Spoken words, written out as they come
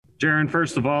Jaren,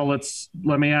 first of all,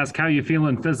 let me ask how you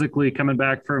feeling physically coming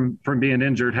back from being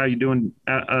injured. How you doing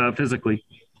physically?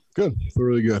 Good. Feel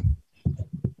really good.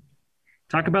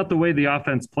 Talk about the way the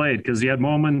offense played, because you had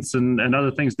moments and other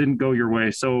things didn't go your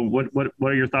way. So what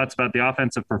are your thoughts about the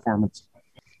offensive performance?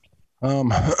 I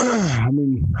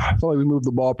mean, I felt like we moved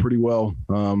the ball pretty well,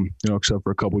 except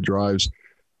for a couple of drives.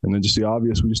 And then just the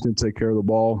obvious, we just didn't take care of the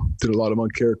ball, did a lot of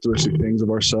uncharacteristic things of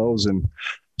ourselves, and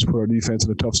just put our defense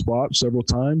in a tough spot several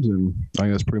times. And I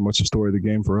think that's pretty much the story of the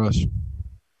game for us.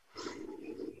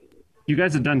 You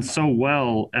guys have done so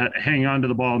well at hanging on to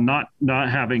the ball, not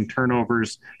having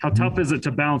turnovers. How tough is it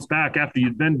to bounce back after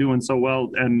you've been doing so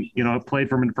well and, played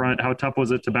from in front? How tough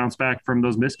was it to bounce back from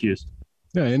those miscues?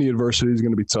 Yeah, any adversity is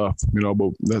going to be tough,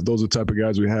 but those are the type of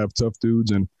guys we have, tough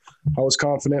dudes. And I was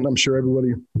confident, and I'm sure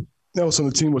everybody else on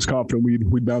the team was confident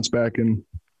we'd bounce back in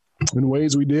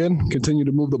ways we did, continue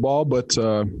to move the ball, but,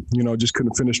 just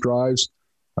couldn't finish drives.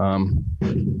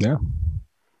 Yeah.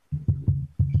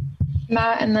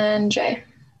 Matt and then Jay.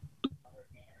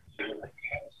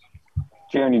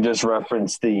 Jaren, you just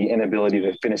referenced the inability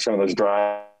to finish some of those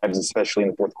drives, especially in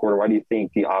the fourth quarter. Why do you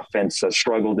think the offense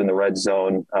struggled in the red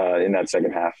zone in that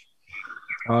second half?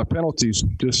 Penalties,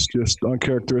 just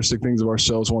uncharacteristic things of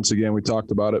ourselves. Once again, we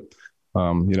talked about it.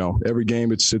 Every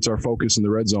game it's our focus in the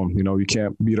red zone. You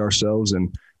can't beat ourselves,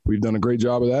 and we've done a great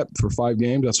job of that for 5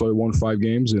 games. That's why we won 5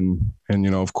 games, and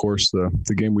of course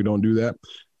the game we don't do that.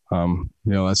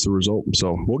 That's the result.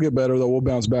 So we'll get better, though. We'll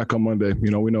bounce back on Monday. We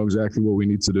know exactly what we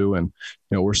need to do, and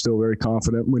we're still very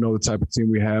confident. We know the type of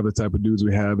team we have, the type of dudes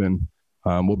we have, and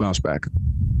we'll bounce back.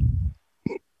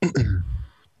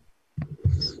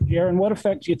 Jaren, what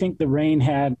effect do you think the rain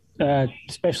had,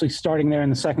 especially starting there in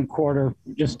the second quarter,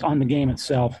 just on the game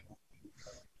itself?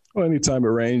 Well, anytime it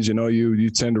rains, you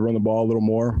tend to run the ball a little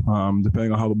more,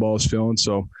 depending on how the ball is feeling.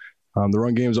 So the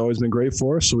run game has always been great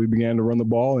for us, so we began to run the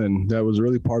ball, and that was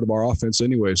really part of our offense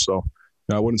anyway. So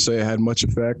I wouldn't say it had much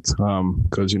effect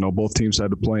because, both teams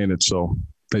had to play in it, so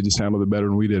they just handled it better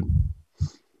than we did.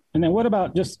 And then what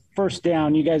about just first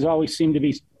down? You guys always seem to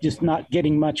be just not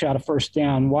getting much out of first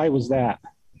down. Why was that?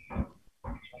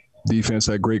 Defense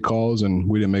had great calls, and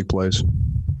we didn't make plays.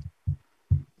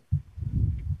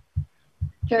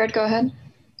 Jared, go ahead.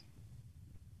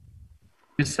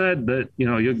 You said that,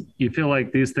 you feel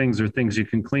like these things are things you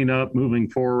can clean up moving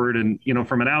forward. And,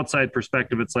 from an outside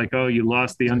perspective, it's like, oh, you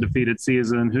lost the undefeated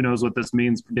season. Who knows what this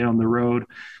means down the road?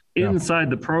 Yeah. Inside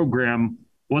the program,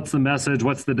 what's the message?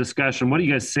 What's the discussion? What do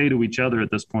you guys say to each other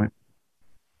at this point?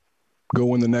 Go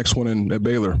win the next one at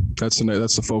Baylor. That's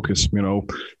the focus.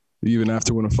 Even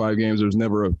after winning 5 games, there's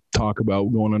never a talk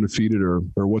about going undefeated or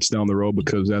what's down the road,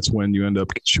 because that's when you end up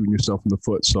shooting yourself in the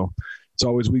foot. So it's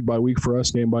always week by week for us,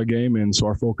 game by game. And so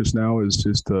our focus now is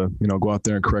just to, go out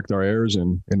there and correct our errors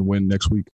and win next week.